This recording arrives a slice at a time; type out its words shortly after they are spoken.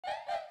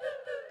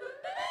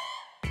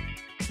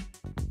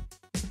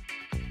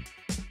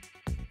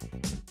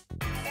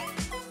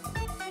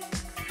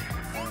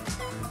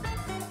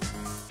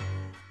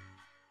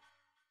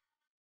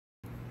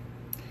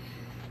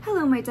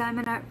my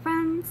diamond art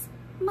friends,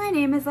 my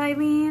name is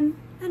Eileen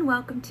and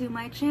welcome to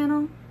my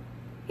channel.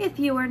 If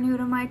you are new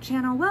to my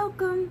channel,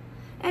 welcome,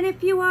 and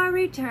if you are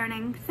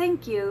returning,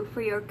 thank you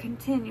for your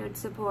continued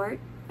support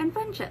and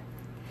friendship.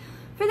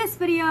 For this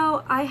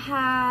video, I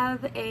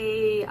have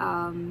a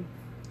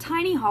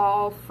tiny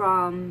haul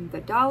from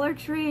the Dollar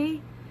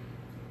Tree,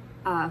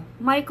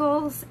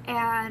 Michael's,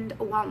 and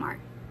Walmart.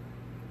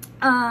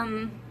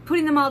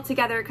 Putting them all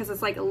together because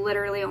it's like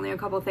literally only a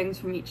couple things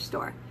from each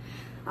store.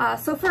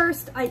 So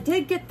first, I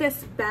did get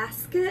this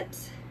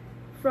basket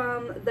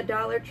from the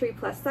Dollar Tree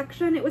Plus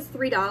section. It was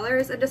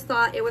 $3. I just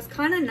thought it was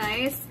kind of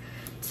nice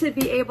to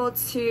be able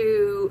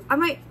to, I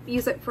might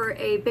use it for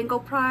a bingo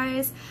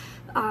prize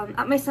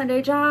at my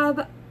Sunday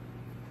job,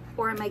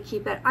 or I might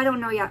keep it. I don't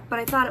know yet, but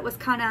I thought it was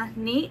kind of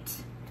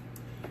neat.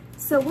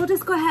 So we'll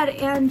just go ahead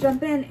and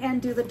jump in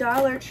and do the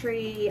Dollar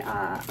Tree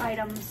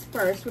items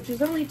first, which is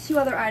only 2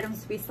 other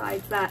items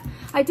besides that.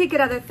 I did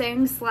get other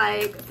things,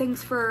 like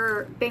things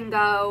for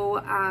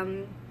bingo.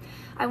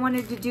 I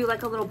wanted to do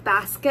like a little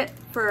basket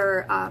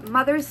for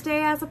Mother's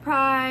Day as a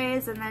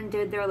prize, and then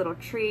did their little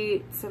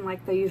treats and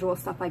like the usual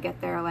stuff I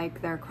get there,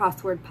 like their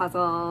crossword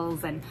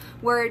puzzles and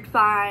word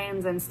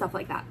finds and stuff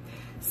like that.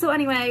 So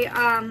anyway,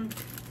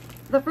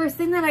 the first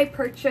thing that I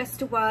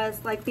purchased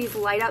was like these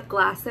light up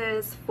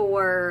glasses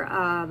for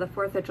the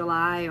 4th of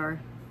July,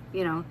 or,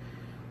 you know,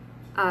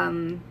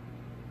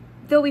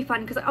 they'll be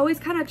fun because I always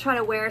kind of try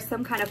to wear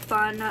some kind of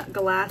fun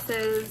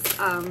glasses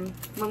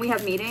when we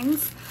have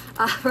meetings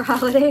for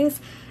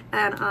holidays.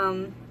 And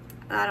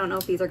I don't know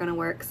if these are going to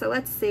work. So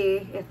let's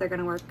see if they're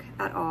going to work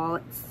at all.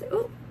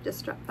 Ooh,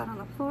 just drop that on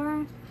the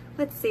floor.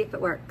 Let's see if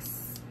it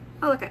works.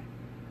 Oh, okay.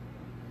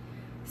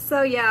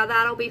 So yeah,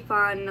 that'll be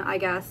fun, I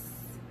guess.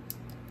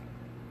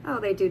 Oh,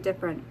 they do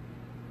different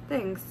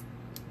things.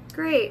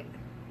 Great.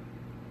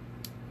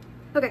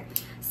 Okay,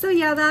 so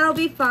yeah, that'll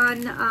be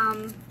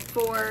fun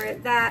for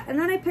that. And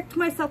then I picked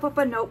myself up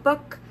a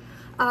notebook.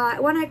 I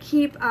want to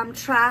keep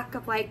track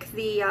of like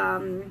the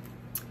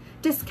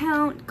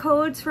discount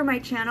codes for my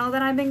channel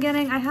that I've been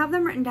getting. I have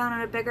them written down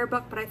in a bigger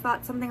book, but I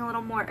thought something a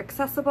little more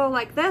accessible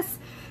like this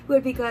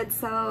would be good,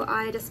 so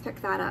I just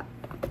picked that up.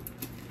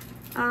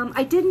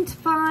 I didn't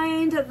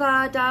find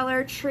the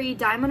Dollar Tree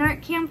diamond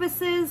art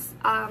canvases,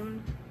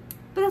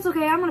 but that's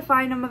okay. I'm gonna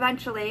find them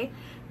eventually.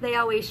 They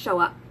always show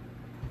up.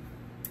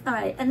 All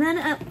right, and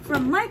then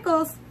from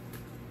Michael's,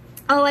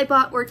 all I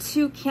bought were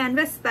 2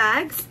 canvas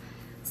bags.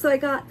 So I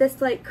got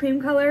this like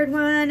cream colored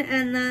one,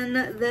 and then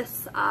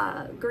this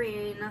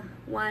green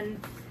one.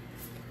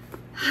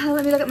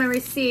 Let me look at my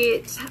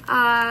receipt.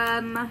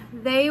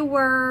 They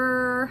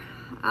were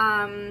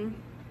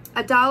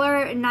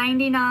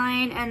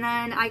 $1.99, and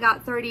then I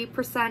got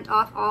 30%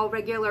 off all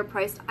regular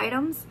priced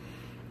items.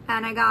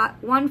 And I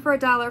got one for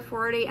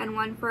 $1.40 and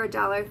one for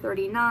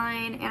 $1.39,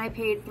 and I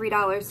paid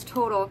 $3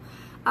 total.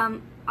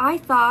 I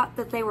thought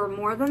that they were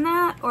more than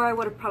that, or I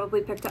would have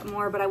probably picked up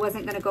more, but I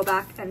wasn't going to go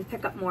back and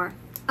pick up more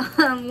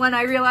when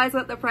I realized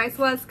what the price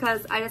was,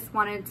 because I just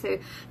wanted to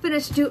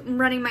finish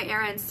running my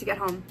errands to get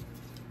home.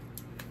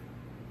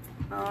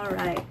 All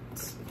right.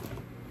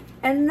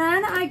 And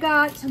then I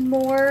got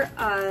more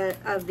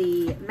of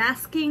the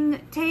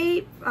masking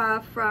tape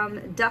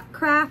from Duck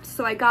Craft.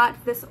 So I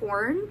got this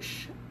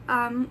orange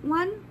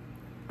one.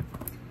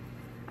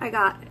 I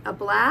got a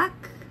black,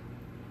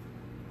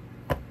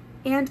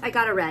 and I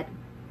got a red.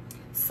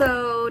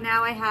 So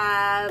now I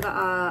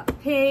have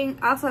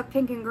pink. I also have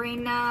pink and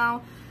green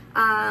now,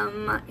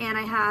 and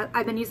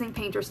I've been using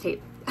painter's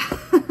tape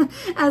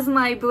as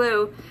my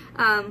blue.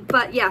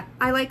 But yeah,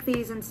 I like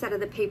these instead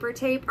of the paper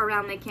tape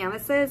around my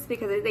canvases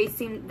because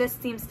this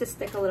seems to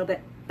stick a little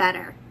bit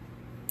better.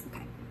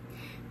 Okay,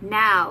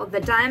 now the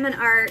diamond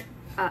art.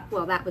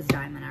 Well, that was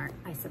diamond art,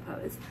 I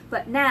suppose.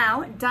 But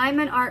now,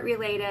 diamond art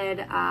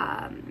related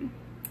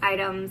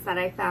items that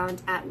I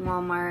found at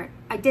Walmart.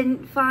 I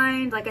didn't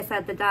find, like I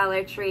said, the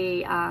Dollar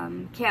Tree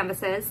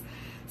canvases.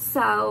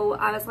 So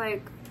I was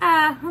like,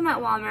 I'm at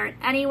Walmart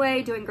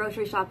anyway doing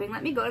grocery shopping.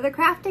 Let me go to the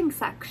crafting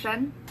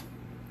section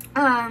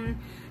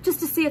just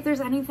to see if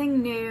there's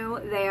anything new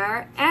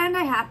there. And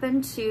I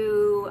happened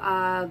to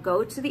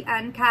go to the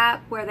end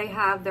cap where they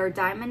have their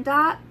diamond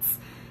dots,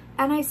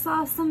 and I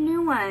saw some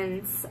new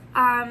ones.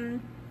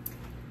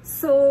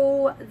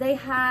 So they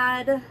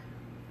had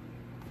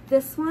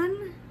this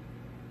one,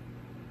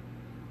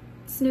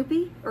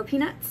 Snoopy or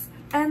Peanuts,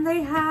 and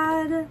they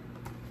had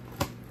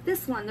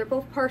this one. They're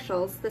both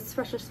partials, this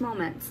Precious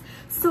Moments.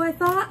 So I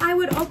thought I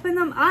would open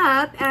them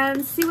up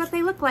and see what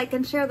they look like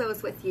and share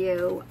those with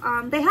you.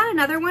 They had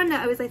another one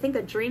that was, I think,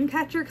 a dream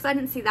catcher, because I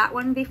didn't see that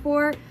one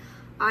before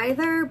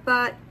either,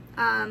 but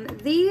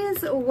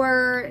these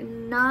were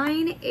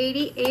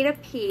 $9.88 a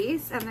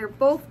piece, and they're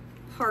both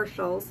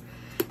partials,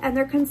 and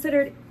they're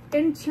considered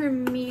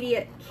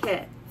intermediate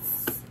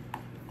kits.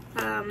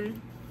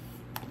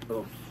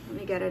 Oh, let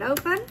me get it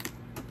open.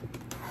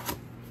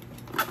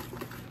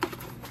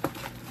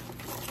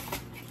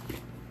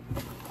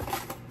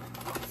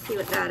 See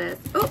what that is.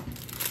 Oh,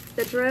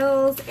 the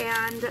drills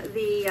and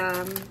the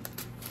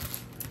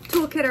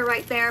toolkit are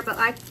right there, but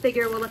I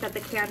figure we'll look at the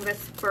canvas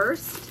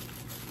first.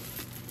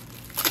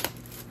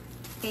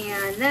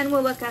 And then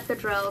we'll look at the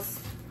drills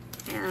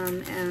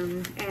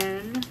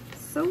and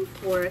so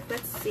forth.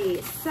 Let's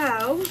see.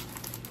 So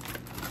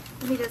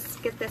let me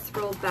just get this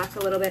rolled back a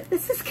little bit.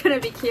 This is gonna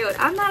be cute.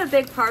 I'm not a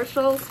big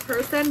partials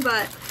person,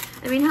 but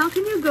I mean, how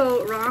can you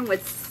go wrong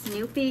with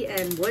Snoopy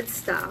and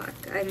Woodstock?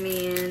 I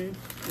mean,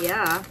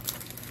 yeah.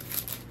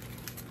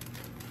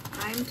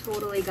 I'm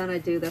totally gonna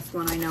do this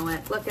one, I know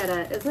it. Look at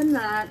it, isn't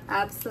that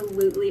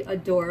absolutely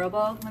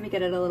adorable? Let me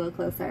get it a little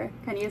closer.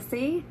 Can you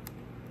see?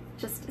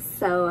 Just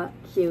so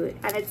cute.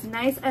 And it's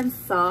nice and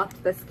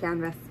soft, this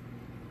canvas.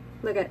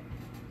 Look at,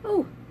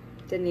 oh,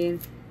 didn't even,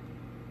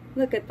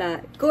 look at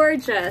that.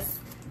 Gorgeous,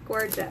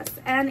 gorgeous.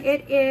 And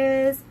it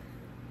is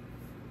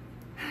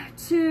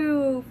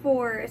 2,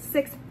 4,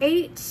 6,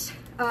 8,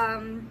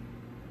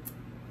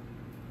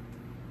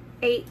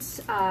 8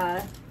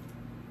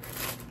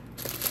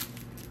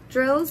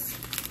 drills.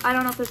 I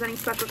don't know if there's any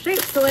special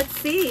shapes, so let's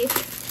see.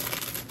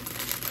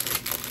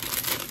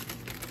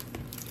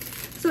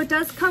 So it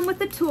does come with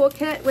the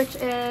toolkit, which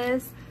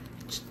is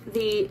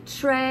the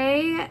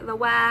tray, the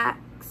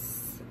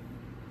wax,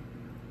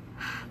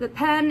 the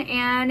pen,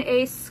 and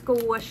a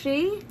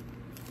squishy.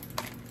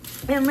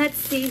 And let's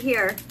see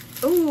here.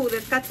 Ooh,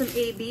 they've got some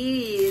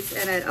ABs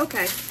in it.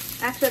 Okay,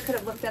 actually I could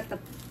have looked at the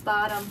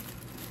bottom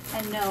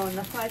and known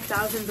the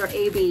 5000s are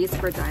ABs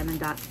for Diamond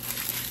Dot.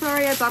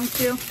 Sorry I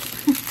bumped you.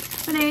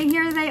 But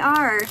here they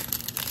are.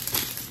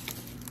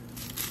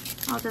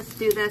 I'll just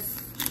do this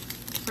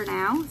for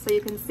now so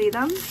you can see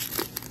them.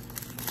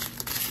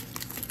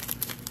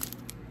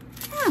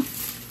 Yeah.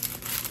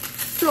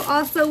 So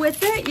also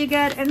with it, you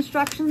get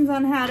instructions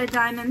on how to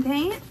diamond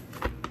paint.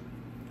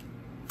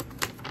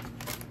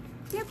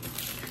 Yep.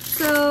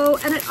 So,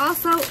 and it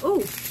also, oh,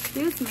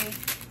 excuse me.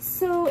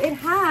 So it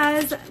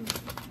has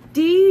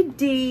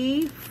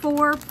DD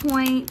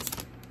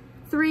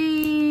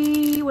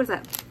 4.3, what is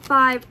that?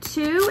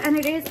 5.2, and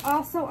it is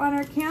also on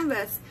our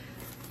canvas.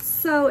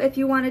 So if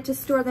you wanted to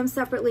store them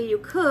separately, you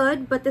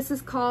could, but this is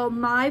called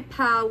My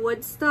Pal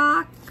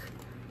Woodstock.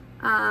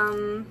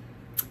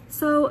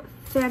 So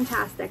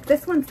fantastic.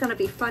 This one's gonna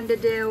be fun to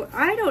do.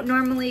 I don't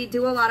normally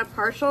do a lot of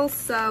partials,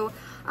 so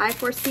I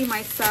foresee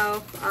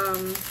myself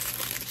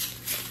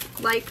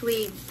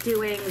likely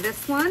doing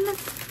this one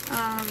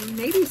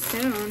maybe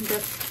soon,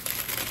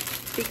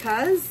 just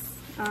because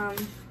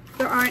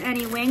there aren't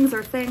any wings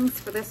or things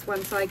for this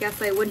one, so I guess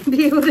I wouldn't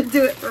be able to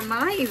do it for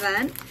my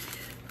event.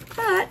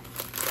 But,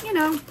 you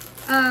know,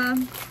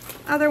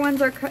 other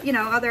ones are, you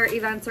know, other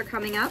events are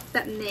coming up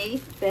that may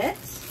fit.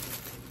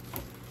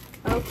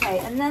 Okay,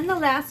 and then the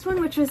last one,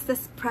 which was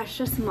this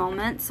Precious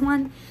Moments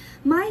one.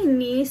 My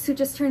niece, who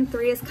just turned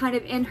 3, is kind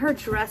of in her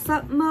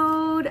dress-up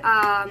mode.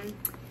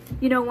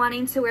 You know,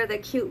 wanting to wear the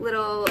cute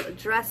little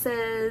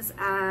dresses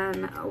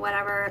and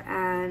whatever,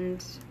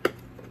 and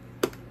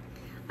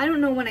I don't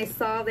know, when I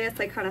saw this,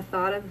 I kind of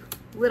thought of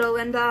Little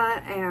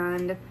Linda,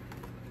 and,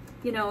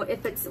 you know,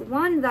 if it's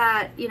one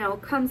that, you know,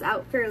 comes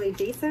out fairly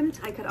decent,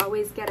 I could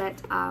always get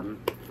it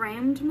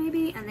framed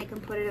maybe, and they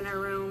can put it in her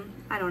room.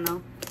 I don't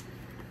know.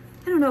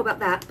 I don't know about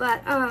that,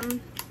 but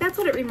that's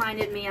what it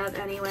reminded me of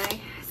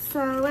anyway.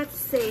 So let's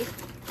see.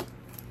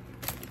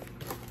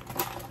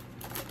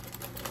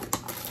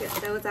 Get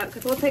those out,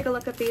 because we'll take a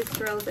look at these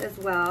drills as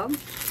well.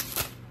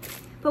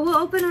 But we'll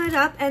open it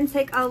up and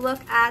take a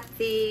look at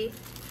the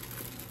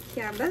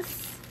canvas.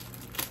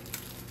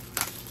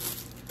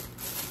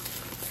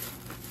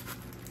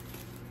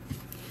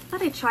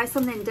 Thought I'd try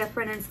something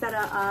different instead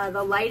of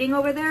the lighting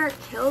over there. It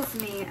kills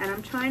me, and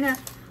I'm trying to,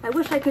 I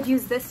wish I could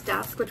use this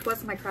desk, which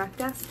was my craft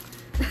desk.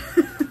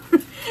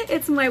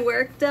 It's my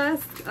work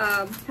desk,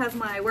 has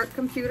my work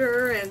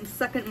computer and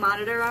second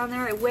monitor on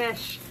there. I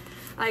wish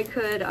I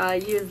could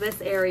use this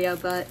area,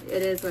 but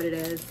it is what it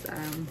is.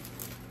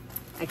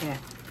 I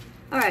can't.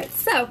 All right,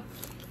 so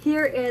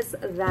here is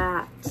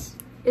that.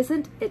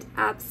 Isn't it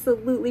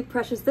absolutely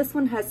precious? This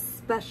one has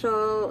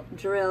special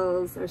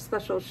drills or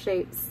special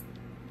shapes.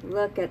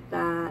 Look at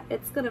that.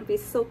 It's gonna be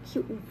so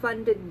cute and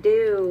fun to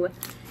do.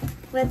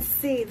 Let's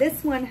see,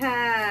 this one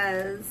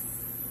has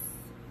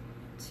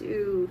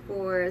 2,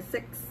 4,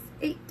 6,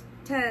 8,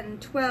 10,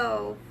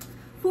 12,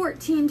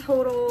 14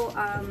 total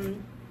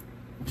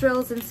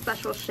drills and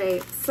special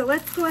shapes. So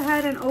let's go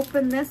ahead and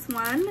open this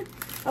one.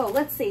 Oh,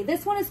 let's see.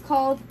 This one is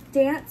called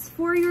Dance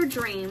for Your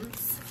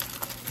Dreams.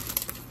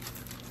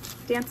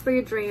 Dance for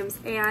Your Dreams.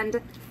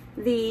 And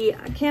the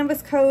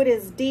canvas code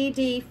is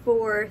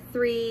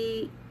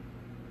DD4348.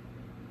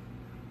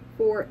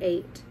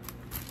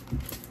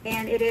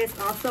 And it is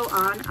also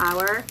on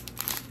our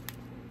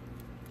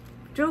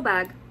drill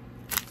bag.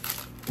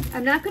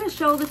 I'm not going to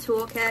show the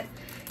toolkit.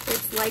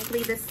 It's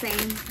likely the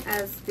same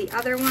as the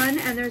other one,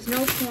 and there's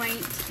no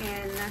point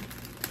in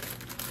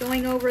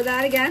going over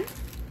that again.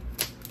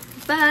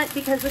 But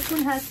because this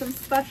one has some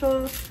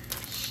special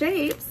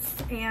shapes,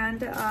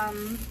 and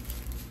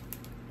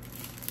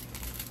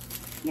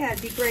yeah,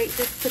 it'd be great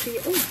just to be,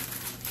 oh,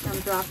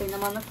 I'm dropping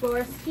them on the floor,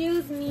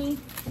 excuse me.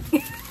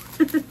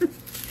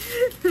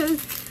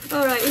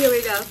 All right, here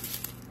we go.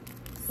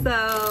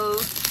 So,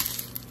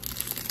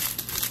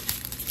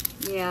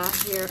 yeah,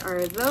 here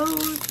are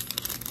those.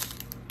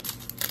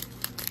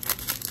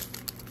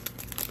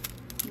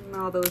 And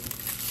all those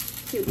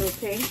cute little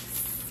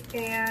pinks.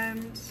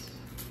 And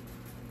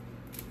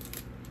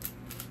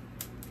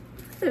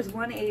there's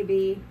one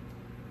AB,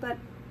 but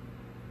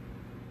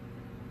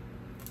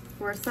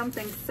or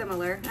something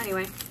similar.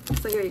 Anyway,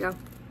 so here you go.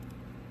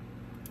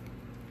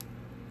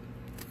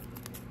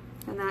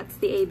 And that's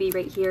the AB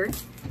right here.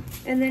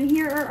 And then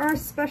here are our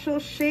special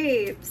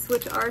shapes,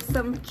 which are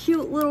some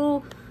cute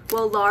little,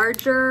 well,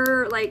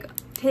 larger, like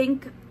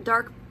pink,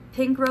 dark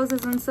pink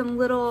roses and some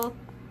little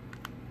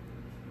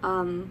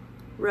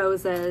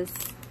roses.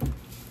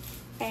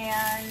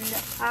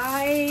 And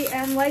I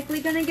am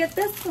likely gonna get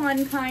this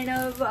one kind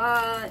of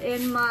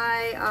in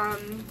my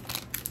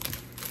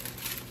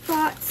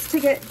thoughts to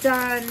get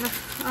done.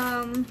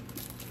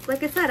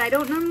 Like I said, I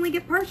don't normally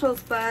get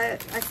partials,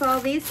 but I saw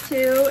these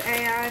two,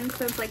 and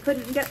since I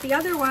couldn't get the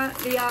other one,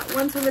 the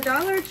ones from the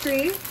Dollar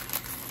Tree,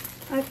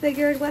 I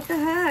figured, what the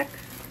heck?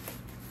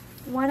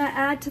 Why not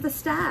add to the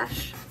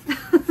stash?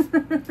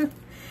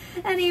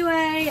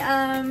 Anyway,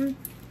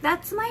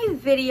 that's my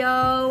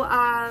video.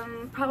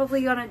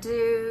 Probably gonna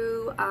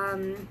do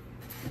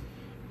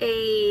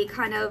a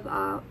kind of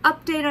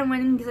update on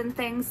wins and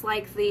things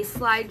like the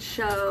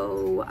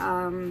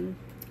slideshow,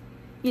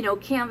 you know,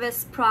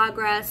 canvas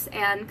progress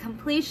and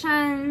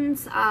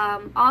completions.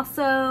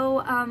 Also,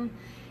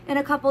 in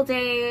a couple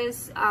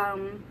days,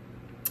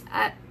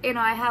 you know,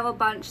 I have a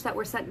bunch that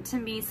were sent to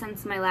me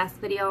since my last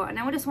video, and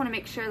I just want to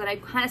make sure that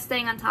I'm kind of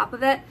staying on top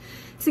of it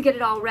to get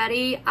it all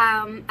ready.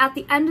 At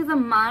the end of the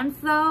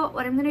month, though,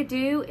 what I'm going to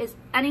do is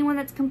anyone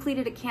that's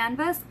completed a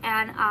canvas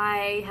and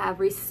I have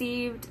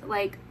received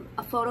like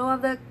a photo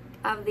of the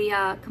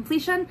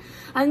completion,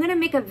 I'm going to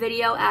make a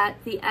video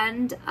at the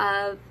end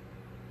of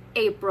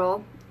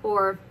April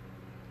or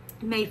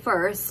May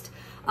 1st,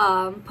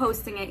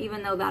 posting it,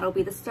 even though that'll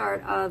be the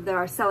start of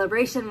our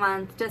celebration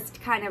month,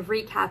 just kind of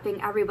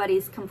recapping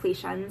everybody's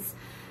completions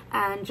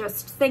and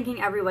just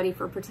thanking everybody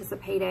for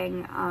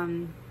participating.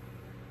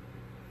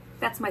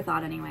 That's my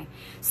thought anyway.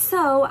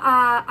 So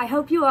I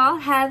hope you all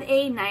have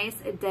a nice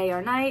day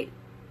or night,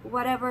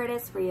 whatever it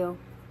is for you.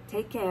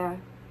 Take care.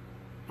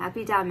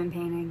 Happy diamond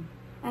painting.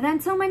 And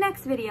until my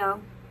next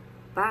video,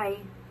 bye.